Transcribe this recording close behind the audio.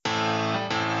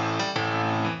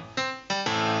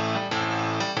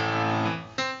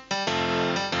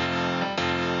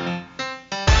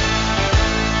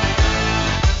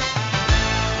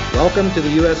Welcome to the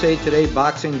USA Today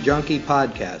Boxing Junkie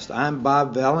podcast. I'm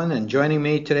Bob Vellon, and joining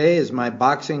me today is my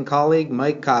boxing colleague,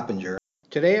 Mike Coppinger.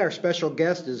 Today, our special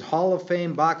guest is Hall of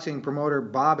Fame boxing promoter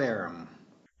Bob Arum.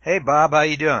 Hey, Bob, how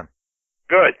you doing?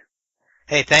 Good.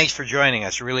 Hey, thanks for joining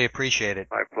us. Really appreciate it.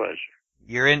 My pleasure.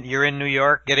 You're in New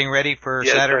York, getting ready for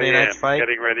Yes, Saturday night's fight.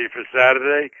 Getting ready for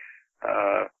Saturday.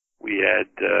 We had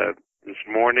this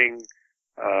morning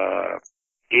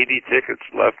 80 tickets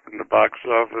left in the box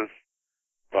office.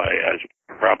 As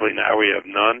probably now we have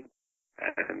none,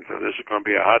 and so this is going to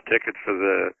be a hot ticket for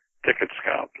the ticket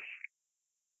scalpers,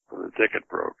 for the ticket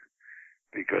broker,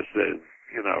 because there's,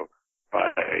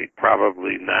 by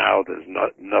probably now there's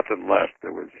nothing left.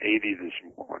 There was 80 this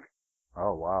morning.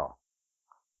 Oh, wow.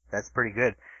 That's pretty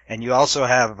good. And you also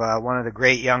have one of the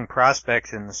great young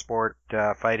prospects in the sport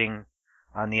fighting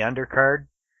on the undercard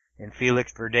in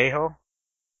Felix Verdejo.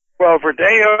 Well,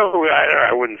 Verdejo,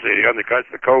 I wouldn't say the undercut's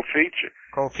the co-feature.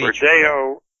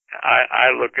 Verdejo,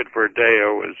 I look at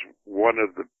Verdejo as one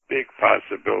of the big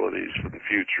possibilities for the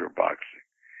future of boxing.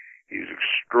 He's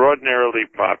extraordinarily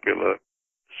popular,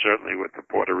 certainly with the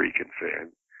Puerto Rican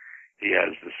fans. He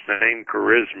has the same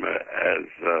charisma as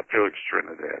Felix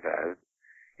Trinidad has.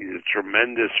 He's a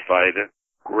tremendous fighter,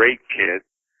 great kid,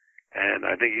 and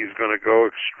I think he's going to go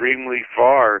extremely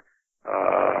far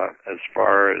as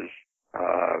far as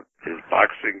his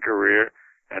boxing career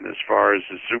and as far as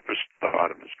his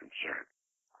superstardom is concerned.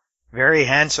 Very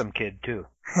handsome kid, too.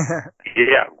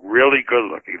 Yeah, really good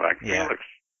looking, like Felix,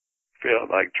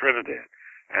 like Trinidad.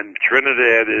 And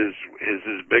Trinidad is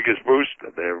his biggest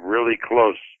booster. They're really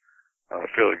close,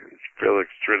 Felix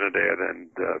Trinidad and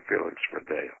Felix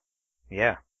Verdejo.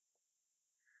 Yeah.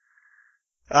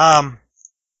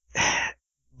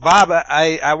 Bob,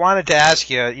 I wanted to ask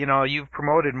you, you've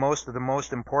promoted most of the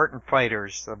most important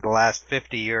fighters of the last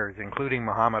 50 years, including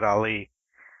Muhammad Ali.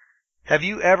 Have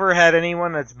you ever had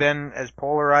anyone that's been as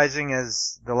polarizing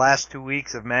as the last 2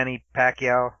 weeks of Manny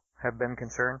Pacquiao have been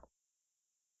concerned?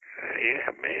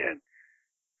 Yeah, man.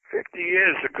 50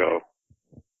 years ago,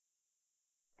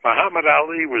 Muhammad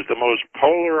Ali was the most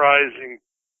polarizing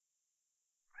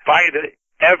fighter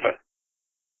ever.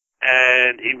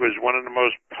 And he was one of the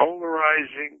most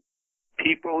polarizing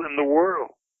people in the world.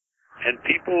 And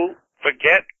people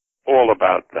forget all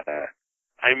about that.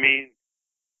 I mean,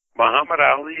 Muhammad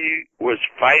Ali was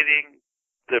fighting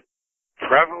the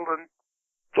prevalent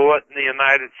thought in the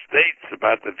United States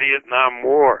about the Vietnam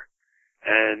War.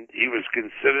 And he was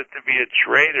considered to be a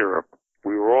traitor.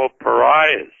 We were all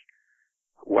pariahs.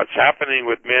 What's happening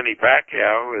with Manny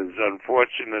Pacquiao, as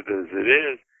unfortunate as it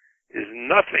is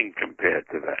nothing compared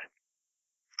to that.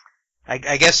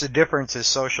 I guess the difference is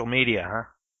social media, huh?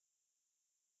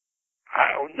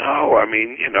 I don't know. I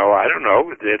mean, I don't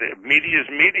know. Media is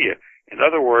media. In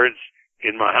other words,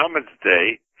 in Muhammad's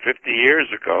day, 50 years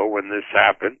ago when this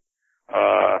happened,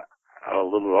 a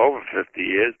little over 50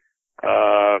 years,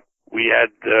 we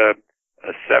had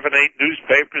 7, 8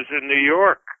 newspapers in New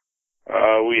York.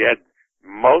 We had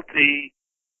multi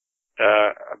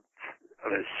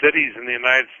cities in the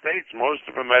United States. Most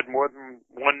of them had more than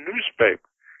one newspaper.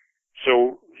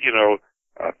 So,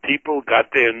 people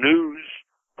got their news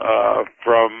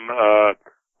from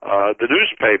the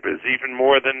newspapers, even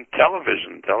more than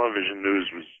television. Television news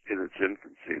was in its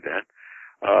infancy then.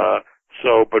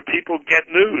 But people get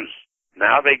news.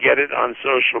 Now they get it on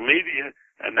social media,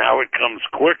 and now it comes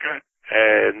quicker,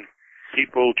 and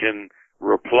people can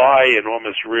reply in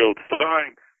almost real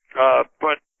time.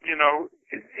 But,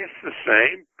 it's the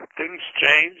same. Things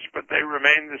change, but they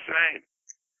remain the same.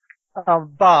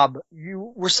 Bob,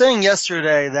 you were saying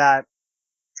yesterday that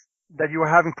you were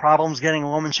having problems getting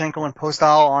Lomachenko and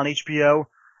Postol on HBO,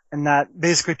 and that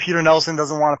basically Peter Nelson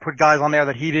doesn't want to put guys on there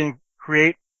that he didn't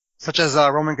create, such as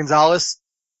Roman Gonzalez.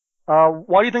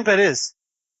 Why do you think that is?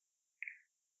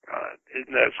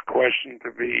 Isn't that a question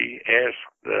to be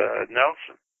asked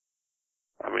Nelson?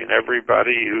 I mean,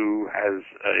 everybody who has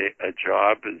a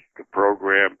job is to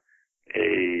program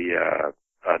a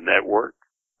network.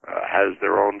 Has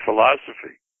their own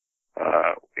philosophy.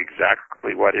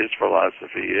 Exactly what his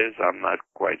philosophy is, I'm not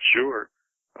quite sure.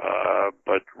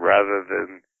 But rather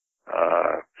than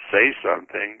say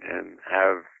something and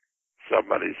have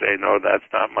somebody say, no, that's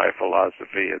not my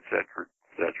philosophy, etc.,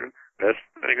 best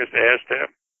thing is to ask them.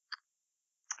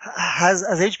 Has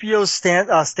HBO's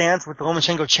stance with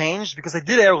Lomachenko changed? Because they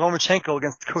did air Lomachenko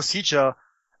against Kosica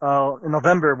in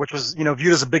November, which was,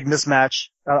 viewed as a big mismatch.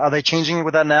 Are they changing it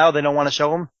with that now? They don't want to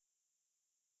show him?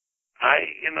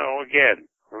 Again,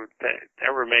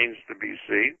 that remains to be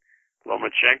seen.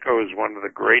 Lomachenko is one of the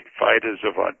great fighters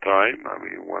of our time. I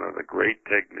mean, one of the great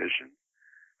technicians.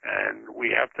 And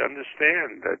we have to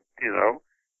understand that,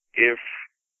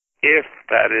 if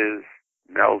that is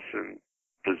Nelson's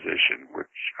position,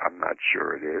 which I'm not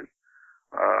sure it is,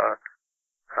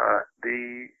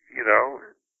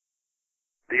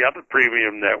 the other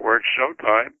premium network,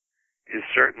 Showtime, is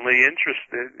certainly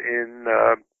interested in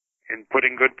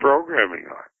putting good programming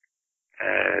on.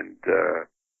 And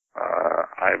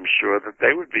I'm sure that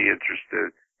they would be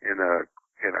interested in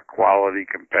a quality,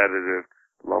 competitive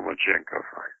Lomachenko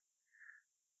fight.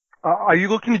 Are you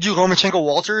looking to do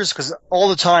Lomachenko-Walters? Because all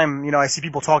the time, I see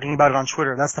people talking about it on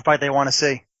Twitter. That's the fight they want to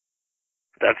see.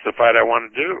 That's the fight I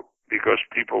want to do because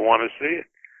people want to see it.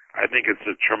 I think it's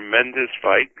a tremendous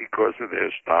fight because of their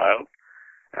styles.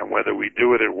 And whether we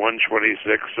do it at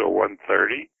 126 or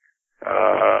 130,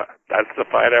 that's the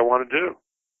fight I want to do.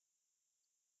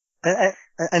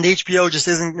 And HBO just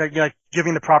isn't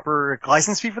giving the proper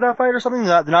license fee for that fight or something?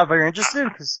 They're not very interested?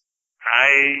 Cause...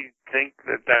 I think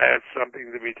that that's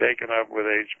something to be taken up with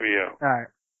HBO. All right.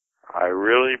 I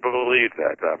really believe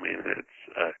that. I mean, it's,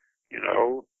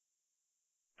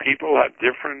 people have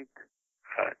different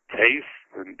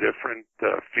tastes and different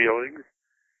feelings,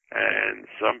 and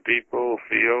some people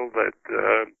feel that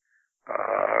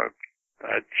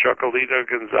Chocolito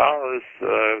Gonzalez,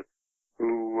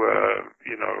 who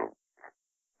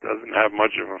doesn't have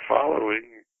much of a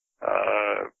following,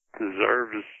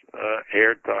 deserves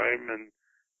airtime, and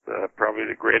probably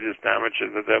the greatest amateur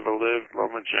that ever lived,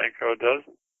 Lomachenko,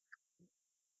 doesn't.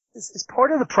 Is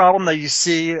part of the problem that you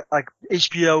see, like,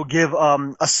 HBO give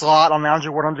a slot on the Andre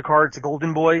Ward undercard to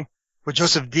Golden Boy with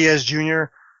Joseph Diaz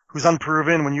Jr., who's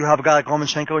unproven, when you have a guy like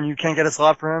Lomachenko and you can't get a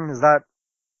slot for him? Is that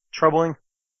troubling?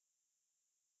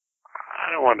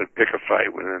 I don't want to pick a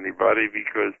fight with anybody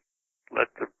because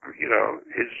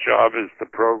his job is to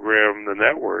program the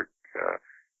network,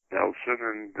 Nelson,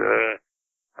 and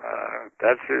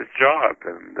that's his job.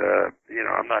 And,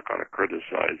 I'm not going to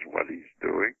criticize what he's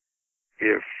doing.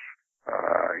 If,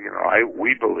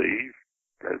 we believe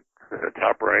that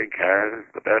Top Rank has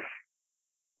the best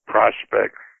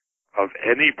prospects of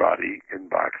anybody in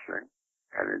boxing,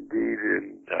 and indeed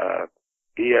in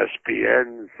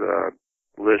ESPN's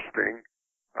listing,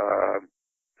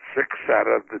 6 out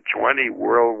of the 20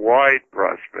 worldwide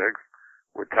prospects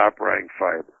were Top Rank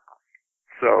fighters.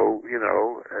 So,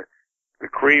 the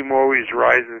cream always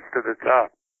rises to the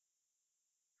top.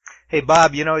 Hey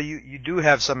Bob, you do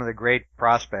have some of the great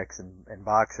prospects in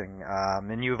boxing,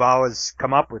 and you've always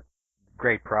come up with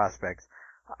great prospects.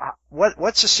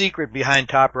 What's the secret behind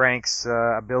Top Rank's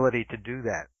ability to do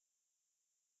that?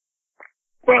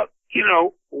 Well,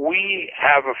 we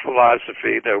have a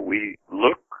philosophy that we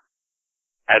look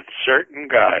at certain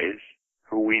guys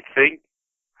who we think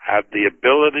have the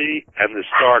ability and the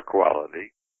star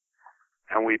quality,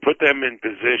 and we put them in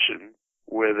position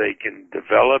where they can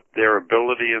develop their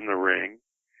ability in the ring,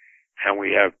 and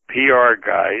we have PR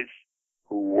guys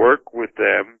who work with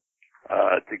them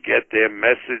to get their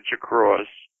message across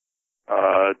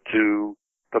to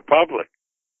the public.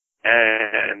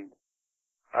 And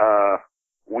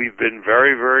we've been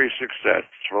very, very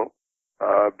successful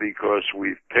because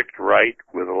we've picked right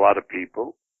with a lot of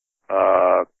people.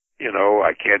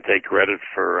 I can't take credit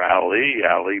for Ali.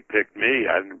 Ali picked me.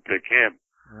 I didn't pick him.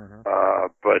 Mm-hmm.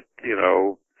 But,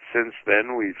 since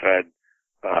then we've had,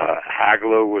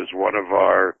 Hagler was one of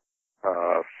our,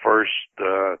 first,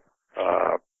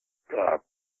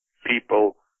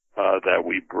 people, that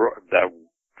we brought, that,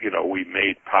 we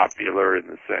made popular in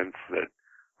the sense that,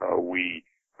 we,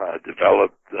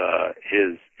 developed,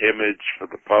 his image for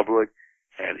the public,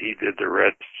 and he did the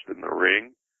rest in the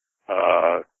ring.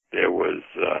 There was,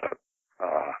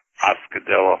 Oscar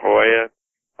De La Hoya,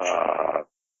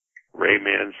 Ray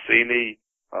Mancini,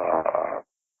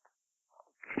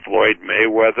 Floyd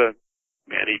Mayweather,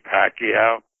 Manny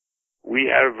Pacquiao. We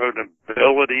have an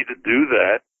ability to do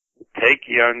that, take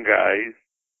young guys,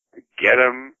 to get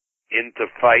them into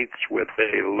fights where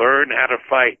they learn how to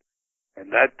fight.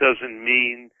 And that doesn't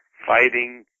mean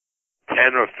fighting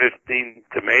 10 or 15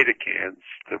 tomato cans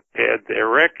to pad their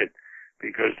record,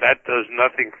 because that does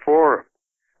nothing for them.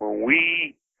 When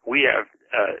we have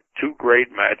two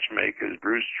great matchmakers,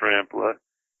 Bruce Trampler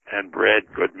and Brad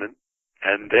Goodman,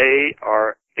 and they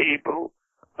are able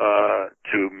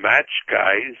to match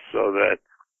guys so that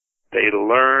they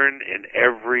learn in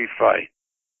every fight.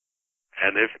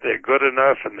 And if they're good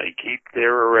enough and they keep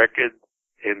their record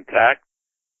intact,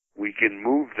 we can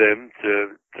move them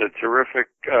to terrific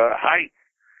heights.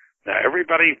 Now,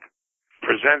 everybody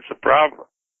presents a problem.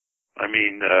 I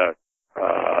mean,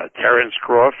 Terence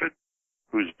Crawford,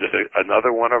 who's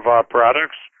another one of our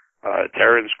products.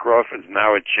 Terence Crawford is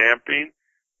now a champion.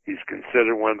 He's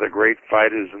considered one of the great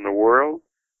fighters in the world.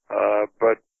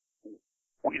 But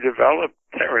we developed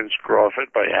Terence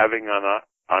Crawford by having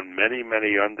on many,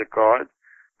 many undercards,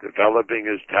 developing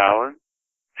his talent,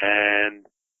 and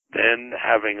then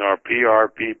having our PR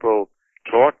people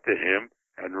talk to him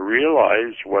and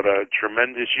realize what a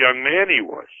tremendous young man he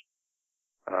was.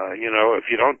 If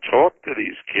you don't talk to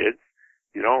these kids,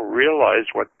 you don't realize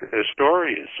what their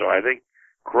story is. So I think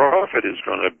Crawford is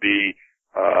going to be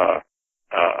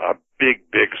a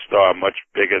big, big star, much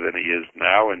bigger than he is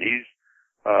now, and he's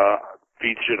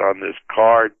featured on this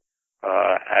card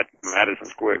at Madison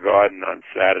Square Garden on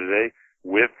Saturday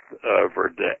with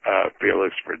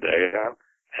Felix Verdeja,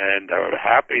 and I'm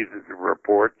happy to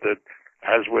report that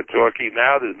as we're talking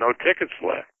now, there's no tickets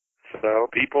left. So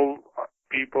people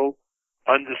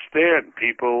understand,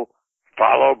 people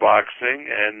follow boxing,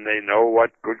 and they know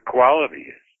what good quality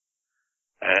is.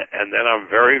 And then I'm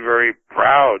very, very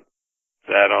proud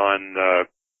that on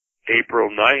April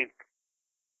 9th,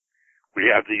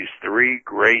 we have these three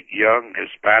great young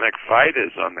Hispanic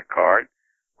fighters on the card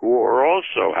who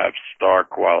also have star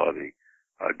quality.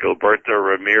 Gilberto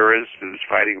Ramirez, who's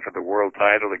fighting for the world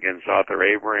title against Arthur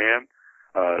Abraham,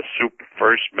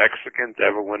 first Mexican to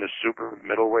ever win a super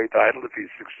middleweight title if he's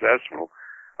successful.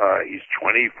 He's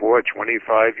 24,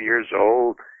 25 years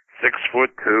old,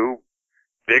 6'2",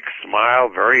 big smile,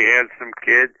 very handsome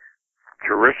kid,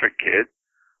 terrific kid.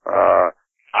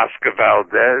 Oscar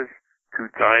Valdez,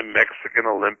 two-time Mexican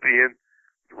Olympian,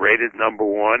 rated number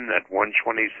 1 at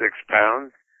 126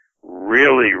 pounds.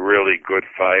 Really, really good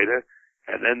fighter.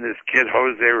 And then this kid,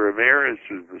 Jose Ramirez,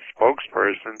 who's the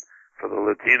spokesperson for the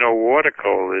Latino Water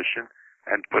Coalition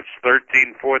and puts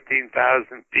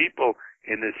 14,000 people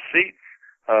in his seats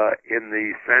in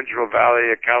the Central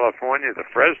Valley of California, the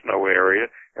Fresno area,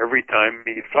 every time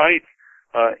he fights.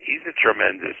 He's a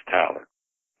tremendous talent.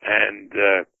 And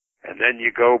then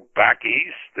you go back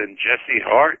east, and Jesse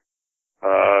Hart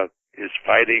is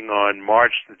fighting on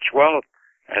March the 12th,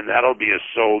 and that'll be a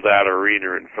sold-out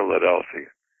arena in Philadelphia.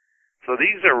 So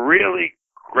these are really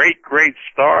great, great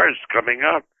stars coming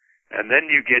up. And then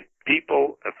you get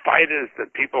fighters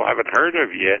that people haven't heard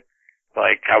of yet,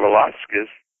 like Kavaliauskas,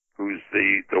 who's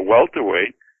the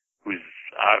welterweight, who's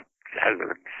has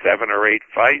 7 or 8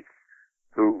 fights,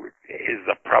 who is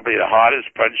probably the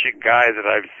hardest punching guy that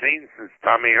I've seen since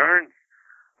Tommy Hearns.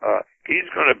 He's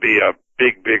going to be a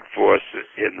big, big force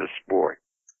in the sport.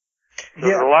 So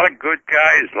there's a lot of good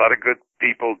guys, a lot of good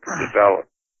people to develop.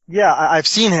 Yeah, I've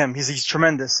seen him. He's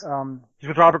tremendous. He's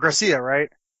with Robert Garcia, right?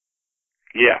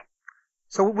 Yeah.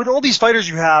 So with all these fighters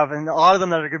you have, and a lot of them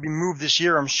that are going to be moved this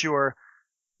year, I'm sure,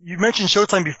 you mentioned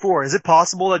Showtime before. Is it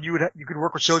possible that you could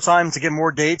work with Showtime to get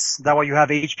more dates? That way you have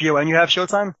HBO and you have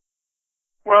Showtime?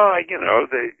 Well,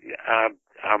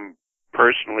 I'm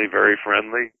personally very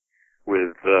friendly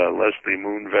with Leslie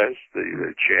Moonves,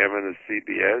 the chairman of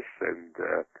CBS, and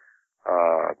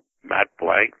Matt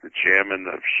Blank, the chairman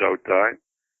of Showtime.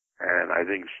 And I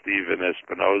think Steven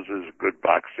Espinoza is a good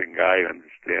boxing guy,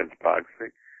 understands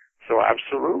boxing. So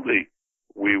absolutely,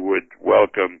 we would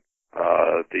welcome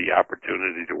the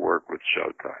opportunity to work with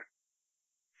Showtime.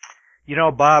 You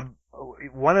know, Bob,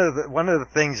 one of the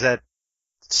things that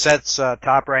sets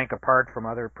Top Rank apart from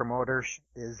other promoters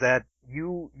is that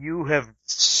you have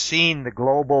seen the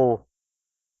global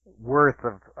worth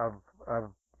of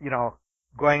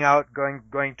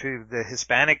going to the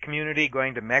Hispanic community,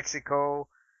 going to Mexico,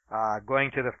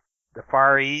 going to the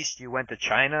Far East. You went to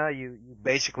China. You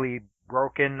basically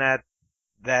broke in that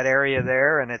area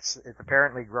there, and it's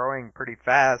apparently growing pretty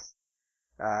fast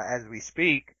as we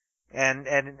speak. And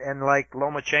like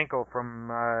Lomachenko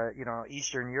from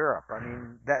Eastern Europe. I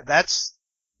mean, that's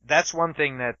one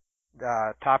thing that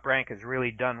Top Rank has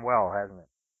really done well, hasn't it?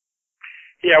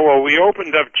 Yeah, well, we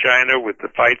opened up China with the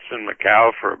fights in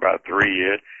Macau for about 3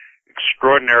 years,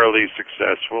 extraordinarily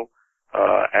successful.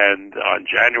 And on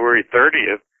January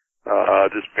 30th,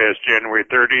 this past January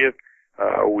 30th,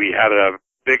 we had a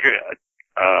big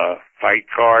fight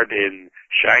card in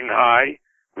Shanghai,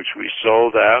 which we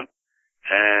sold out.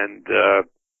 And the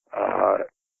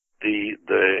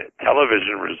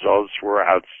television results were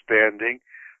outstanding.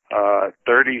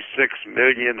 36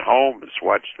 million homes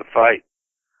watched the fight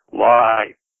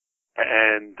live.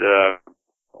 And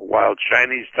while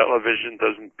Chinese television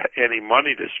doesn't pay any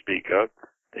money to speak of,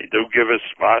 they do give us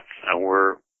spots, and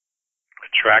we're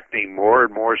attracting more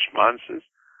and more sponsors.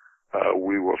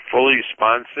 We were fully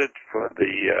sponsored for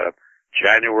the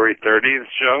January 30th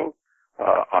show.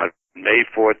 On May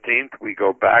 14th, we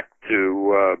go back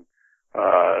to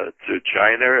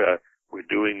China. We're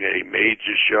doing a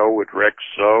major show with Rex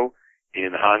So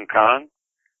in Hong Kong,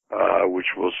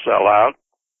 which will sell out.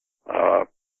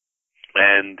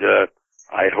 And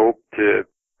I hope to,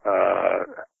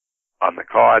 on the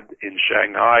card in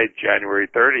Shanghai, January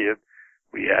 30th,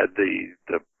 we had the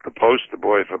poster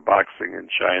boy for boxing in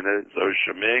China, Zhou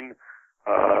Shiming,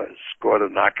 scored a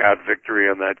knockout victory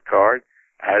on that card,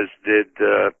 as did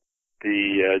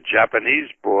the Japanese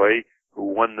boy who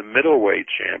won the middleweight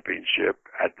championship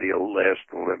at the last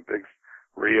Olympics.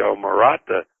 Ryo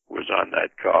Murata was on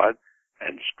that card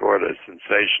and scored a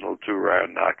sensational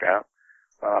 2-round knockout.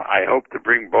 I hope to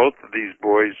bring both of these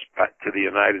boys back to the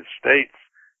United States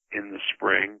in the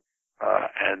spring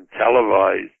and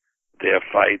televise their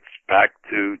fights back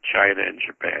to China and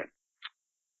Japan.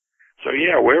 So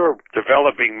yeah, we're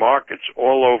developing markets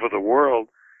all over the world.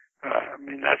 I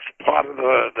mean, that's part of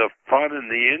the fun and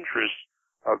the interest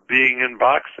of being in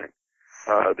boxing.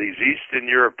 These Eastern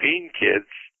European kids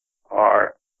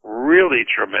are really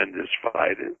tremendous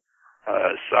fighters.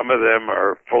 Some of them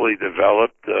are fully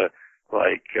developed,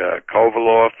 like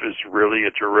Kovalov is really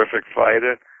a terrific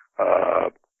fighter.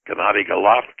 Gennady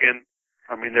Golovkin.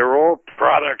 I mean, they're all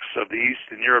products of the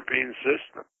Eastern European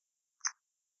system.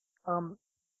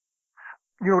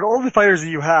 With all the fighters that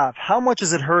you have, how much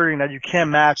is it hurting that you can't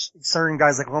match certain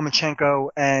guys like Lomachenko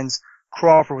and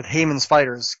Crawford with Heyman's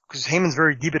fighters? Because Heyman's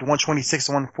very deep at 126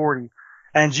 to 140.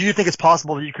 And do you think it's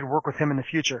possible that you could work with him in the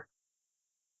future?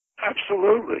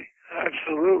 Absolutely.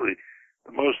 Absolutely.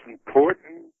 The most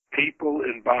important people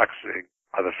in boxing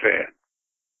are the fans.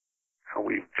 And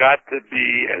we've got to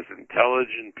be, as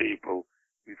intelligent people,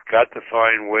 we've got to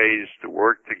find ways to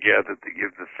work together to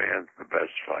give the fans the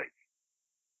best fight.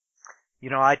 You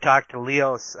know, I talked to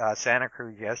Leo Santa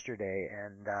Cruz yesterday,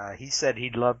 and he said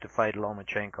he'd love to fight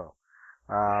Lomachenko.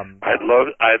 I'd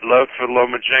love for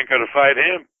Lomachenko to fight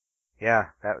him. Yeah,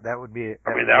 that would be.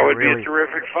 That would be a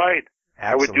terrific fight. Absolutely.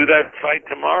 I would do that fight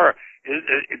tomorrow.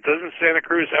 Doesn't Santa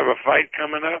Cruz have a fight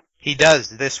coming up? He does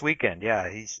this weekend. Yeah,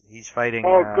 he's fighting.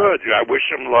 Oh, good. I wish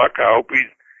him luck. I hope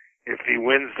if he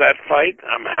wins that fight,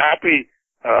 I'm happy.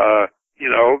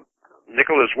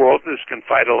 Nicholas Walters can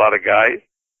fight a lot of guys.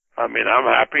 I mean, I'm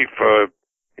happy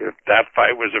if that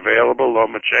fight was available,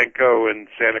 Lomachenko and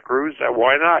Santa Cruz.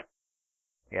 Why not?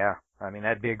 Yeah, I mean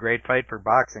that'd be a great fight for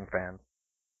boxing fans.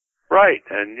 Right,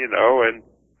 and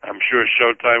I'm sure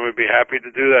Showtime would be happy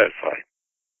to do that fight.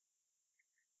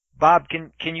 Bob,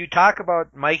 can you talk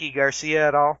about Mikey Garcia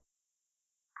at all?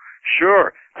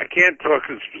 Sure. I can't talk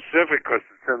in specific because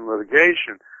it's in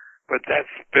litigation, but that's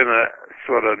been a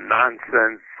sort of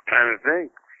nonsense kind of thing.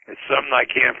 It's something I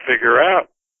can't figure out.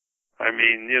 I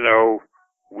mean,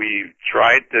 we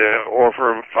tried to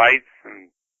offer him fights, and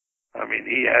I mean,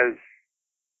 he has.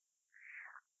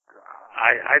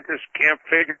 I just can't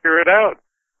figure it out.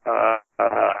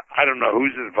 I don't know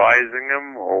who's advising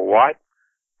him or what,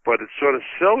 but it's sort of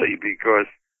silly because,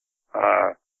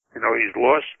 he's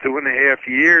lost 2.5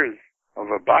 years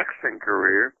of a boxing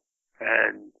career,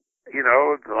 and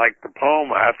like the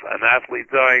poem, "An Athlete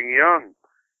Dying Young."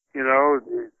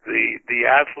 The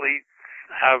athletes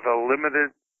have a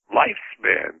limited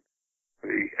lifespan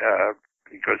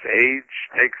because age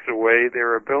takes away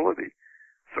their ability.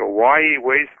 So why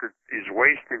he's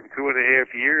wasting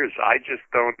 2.5 years, I just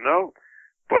don't know.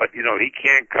 But he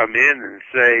can't come in and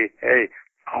say, "Hey,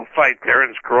 I'll fight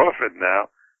Terence Crawford now,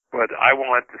 but I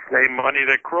want the same money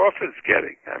that Crawford's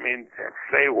getting." I mean,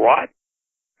 say what?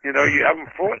 You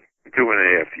haven't fought in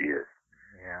 2.5 years.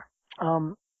 Yeah.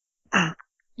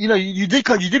 You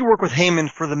did work with Heyman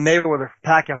for the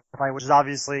Mayweather-Pacquiao fight, which is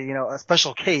obviously, a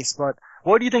special case, but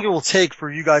what do you think it will take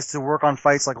for you guys to work on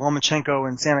fights like Lomachenko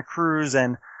and Santa Cruz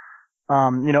and,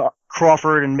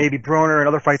 Crawford and maybe Broner and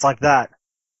other fights like that?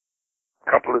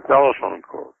 A couple of telephone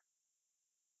calls.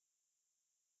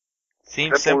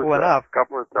 Seems simple enough. A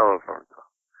couple of telephone calls.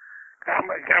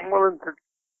 I'm willing to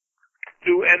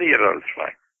do any of those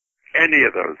fights. Any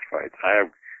of those fights. I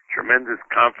have tremendous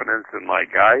confidence in my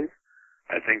guys.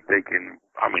 I think they can.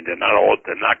 I mean, they're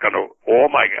not going to. All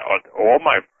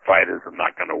my fighters are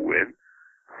not going to win,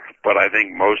 but I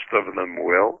think most of them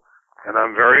will. And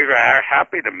I'm very, very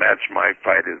happy to match my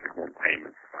fighters against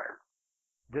Heyman's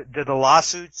fighters. Do the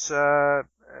lawsuits are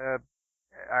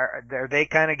they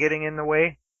kind of getting in the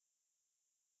way?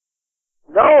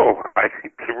 No, I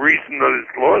think the reason of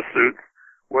this lawsuit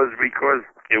was because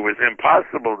it was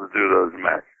impossible to do those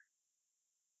matches.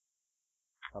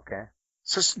 Okay.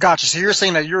 So, gotcha. So you're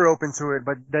saying that you're open to it,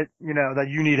 but that, that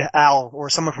you need Al or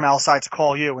someone from Al's side to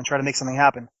call you and try to make something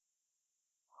happen.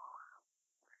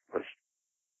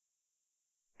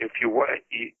 If you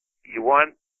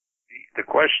want, the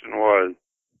question was,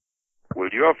 will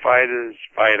your fighters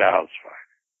fight Al's fight?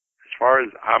 As far as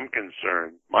I'm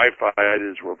concerned, my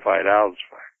fighters will fight Al's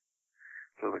fight.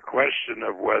 So the question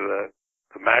of whether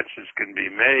the matches can be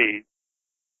made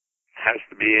has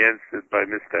to be answered by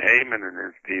Mr. Heyman and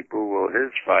his people. Will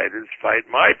his fighters fight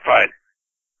my fight?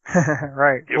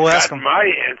 Right. You've We'll got ask him. my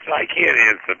answer. I can't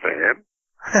answer for him.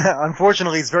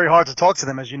 Unfortunately, it's very hard to talk to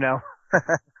them, as you know.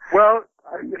 Well,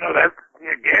 that's,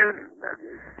 again,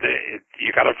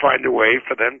 you got to find a way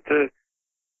for them to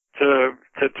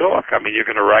talk. I mean, you're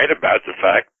going to write about the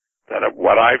fact that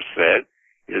what I've said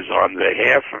is on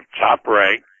behalf of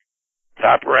top-ranked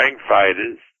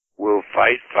fighters will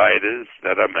fight fighters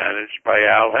that are managed by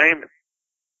Al Heyman.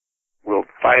 Will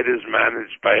fighters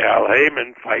managed by Al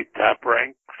Heyman fight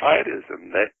top-ranked fighters?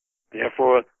 And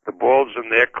therefore, the ball's in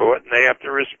their court and they have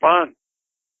to respond.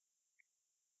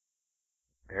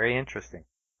 Very interesting.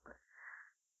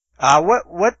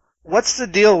 What's the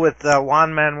deal with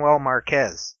Juan Manuel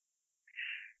Marquez?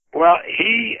 Well,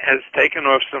 he has taken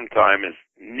off some time. His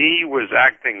knee was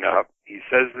acting up. He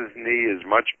says his knee is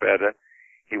much better.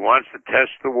 He wants to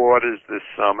test the waters this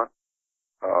summer.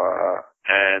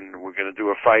 And we're going to do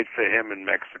a fight for him in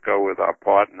Mexico with our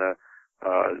partner,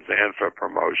 Zanfer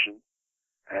Promotion.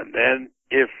 And then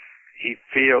if he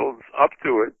feels up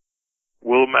to it,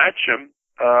 we'll match him,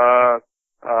 at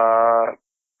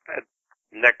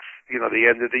next, the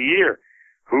end of the year.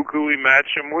 Who could we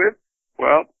match him with?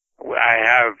 Well, I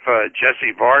have,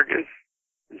 Jesse Vargas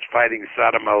is fighting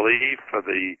Saddam Ali for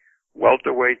the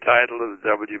welterweight title of the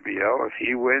WBO. If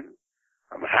he wins,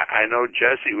 I know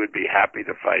Jesse would be happy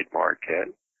to fight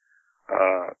Marquez.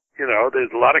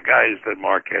 There's a lot of guys that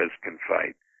Marquez can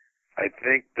fight. I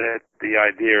think that the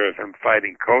idea of him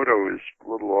fighting Cotto is a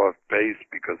little off base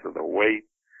because of the weight,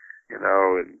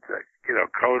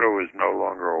 Cotto is no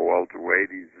longer a welterweight.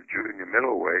 He's a junior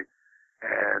middleweight.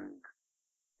 And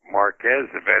Marquez,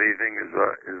 if anything, is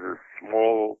a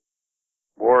small,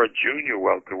 more a junior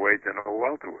welterweight than a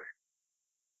welterweight.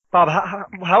 Bob,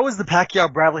 how is the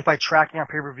Pacquiao-Bradley fight tracking on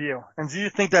pay-per-view? And do you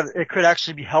think that it could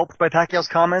actually be helped by Pacquiao's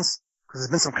comments? Because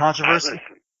there's been some controversy.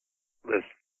 Listen.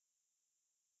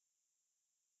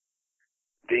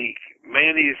 The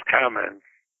Manny's comments,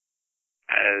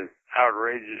 as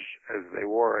outrageous as they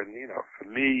were, and for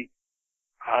me,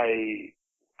 I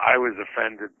was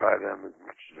offended by them as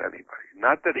much as anybody.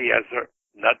 Not that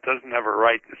doesn't have a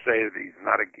right to say that he's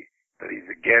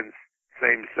against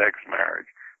same-sex marriage.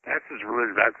 That's his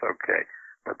religion. That's okay.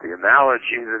 But the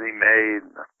analogy that he made,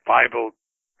 the Bible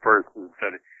verses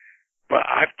said it. But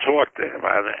I've talked to him,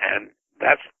 and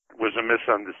that was a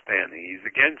misunderstanding. He's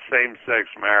against same-sex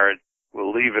marriage.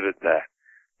 We'll leave it at that.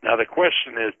 Now the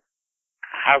question is,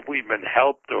 have we been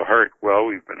helped or hurt? Well,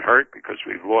 we've been hurt because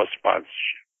we've lost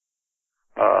sponsorship.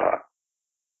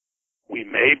 We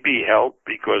may be helped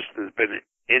because there's been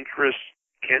interest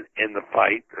in the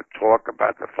fight, to talk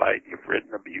about the fight. You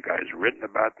guys have written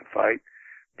about the fight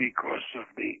because of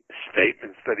the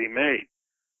statements that he made.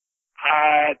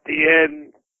 At the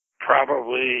end,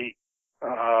 probably,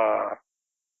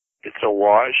 it's a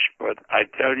wash, but I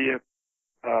tell you,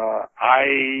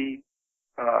 I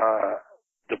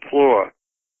deplore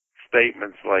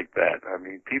statements like that. I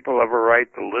mean, people have a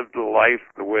right to live the life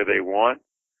the way they want.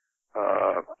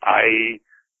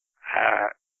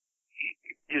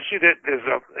 You see that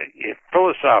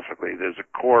philosophically, there's a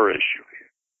core issue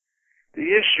here.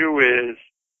 The issue is,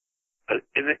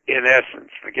 in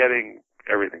essence, forgetting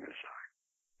everything aside,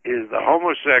 is the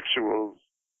homosexuals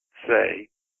say,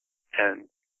 and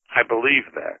I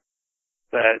believe that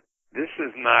this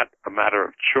is not a matter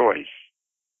of choice,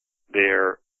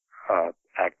 their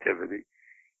activity.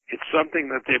 It's something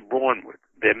that they're born with.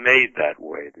 They're made that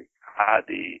way.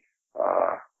 The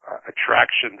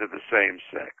attraction to the same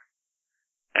sex.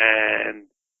 And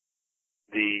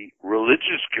the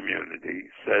religious community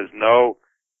says, no,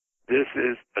 this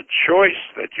is a choice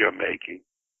that you're making.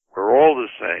 We're all the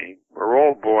same. We're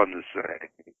all born the same.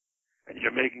 And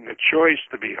you're making a choice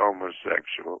to be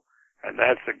homosexual, and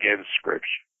that's against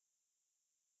Scripture.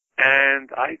 And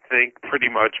I think pretty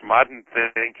much modern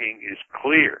thinking is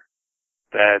clear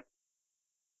that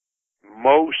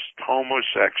most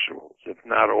homosexuals, if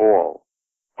not all,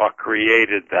 are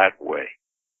created that way.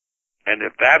 And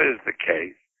if that is the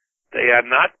case, they are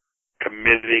not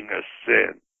committing a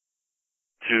sin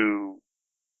to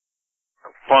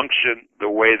function the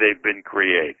way they've been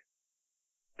created.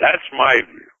 That's my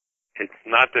view. It's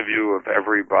not the view of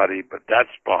everybody, but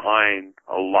that's behind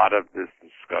a lot of this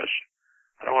discussion.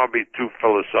 I don't want to be too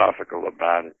philosophical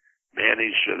about it.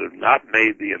 Manny should have not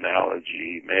made the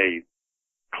analogy he made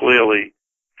clearly,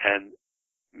 and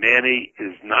Manny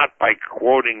is not by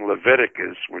quoting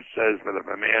Leviticus, which says that if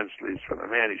a man sleeps with a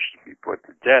man, he should be put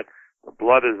to death. The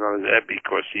blood is on his head,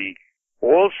 because he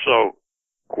also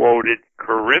quoted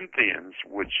Corinthians,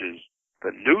 which is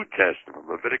the New Testament.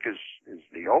 Leviticus is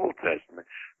the Old Testament.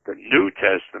 The New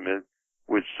Testament,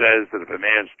 which says that if a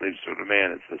man sleeps with a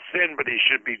man, it's a sin, but he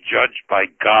should be judged by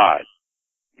God,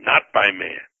 not by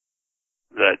man.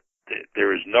 That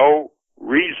there is no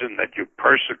reason that you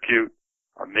persecute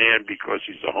a man because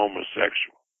he's a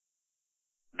homosexual.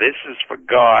 This is for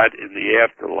God in the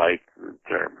afterlife to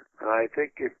determine. And I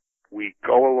think if we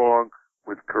go along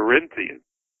with Corinthians,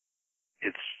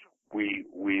 we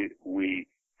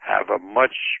have a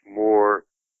much more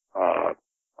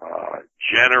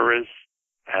generous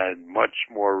and much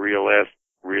more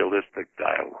realistic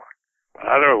dialogue. But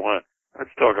I don't want. Let's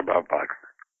talk about boxing.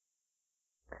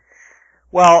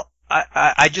 Well,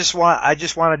 I just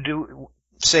want to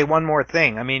say one more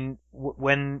thing. I mean,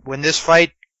 when this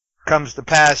fight comes to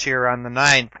pass here on the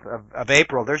 9th of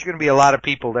April, there's going to be a lot of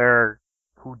people there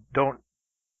who don't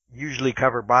usually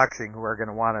cover boxing who are going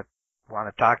to want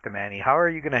to talk to Manny. How are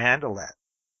you going to handle that?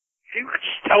 You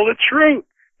just tell the truth.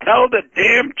 Tell the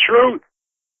damn truth.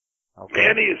 Okay.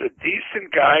 Manny is a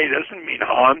decent guy. He doesn't mean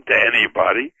harm to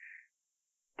anybody.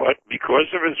 But because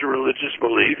of his religious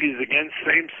belief, he's against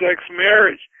same-sex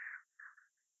marriage.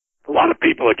 A lot of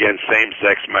people against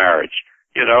same-sex marriage.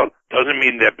 You know, doesn't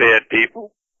mean they're bad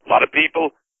people. A lot of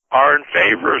people are in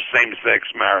favor of same-sex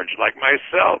marriage, like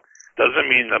myself. Doesn't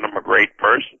mean that I'm a great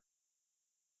person.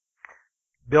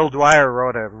 Bill Dwyer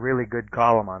wrote a really good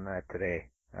column on that today.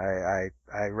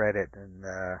 I read it, and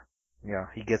you know,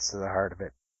 he gets to the heart of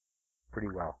it pretty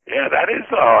well. Yeah, that is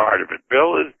the heart of it.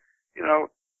 Bill is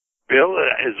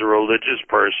a religious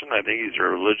person. I think he's a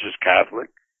religious Catholic.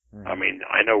 Mm-hmm. I mean,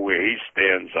 I know where he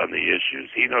stands on the issues.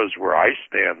 He knows where I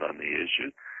stand on the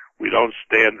issues. We don't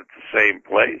stand at the same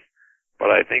place,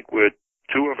 but I think we're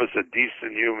two of us are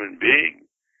decent human beings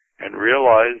and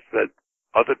realize that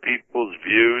other people's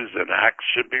views and acts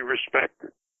should be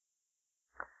respected.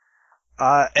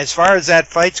 As far as that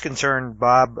fight's concerned,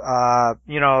 Bob,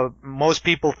 you know, most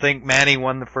people think Manny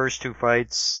won the first two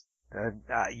fights.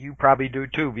 You probably do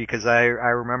too, because I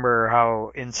remember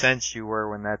how incensed you were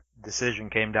when that decision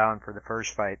came down for the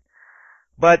first fight.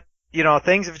 But, you know,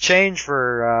 things have changed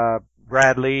for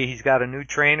Bradley. He's got a new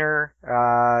trainer.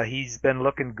 He's been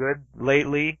looking good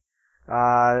lately.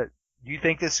 Do you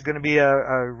think this is going to be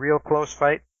a real close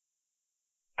fight?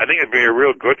 I think it'd be a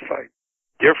real good fight.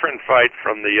 Different fight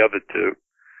from the other two.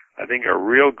 I think a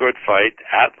real good fight.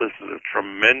 Atlas is a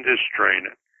tremendous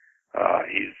trainer.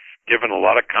 He's given a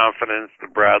lot of confidence to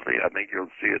Bradley. I think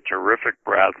you'll see a terrific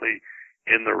Bradley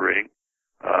in the ring.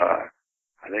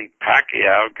 I think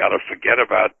Pacquiao got to forget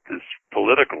about this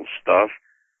political stuff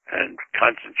and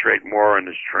concentrate more on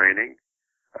his training.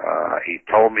 He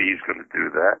told me he's going to do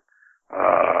that.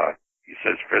 He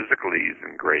says physically he's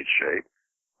in great shape.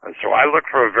 So I look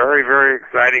for a very, very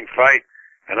exciting fight.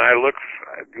 And I look,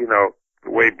 you know,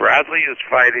 the way Bradley is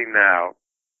fighting now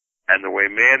and the way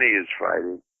Manny is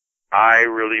fighting, I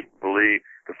really believe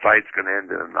the fight's going to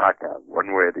end in a knockout,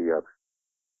 one way or the other.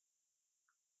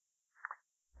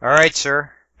 All right,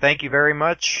 sir. Thank you very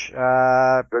much. Good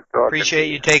talking. Appreciate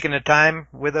you taking the time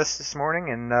with us this morning,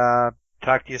 and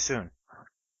talk to you soon.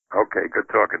 Okay, good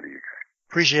talking to you guys.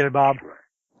 Appreciate it, Bob.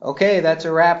 Okay, that's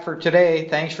a wrap for today.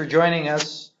 Thanks for joining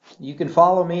us. You can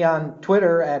follow me on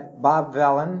Twitter at Bob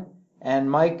Vellin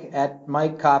and Mike at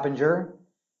Mike Coppinger.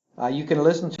 You can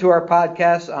listen to our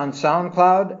podcast on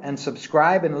SoundCloud and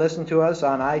subscribe and listen to us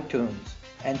on iTunes.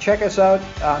 And check us out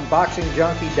on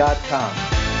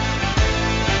BoxingJunkie.com.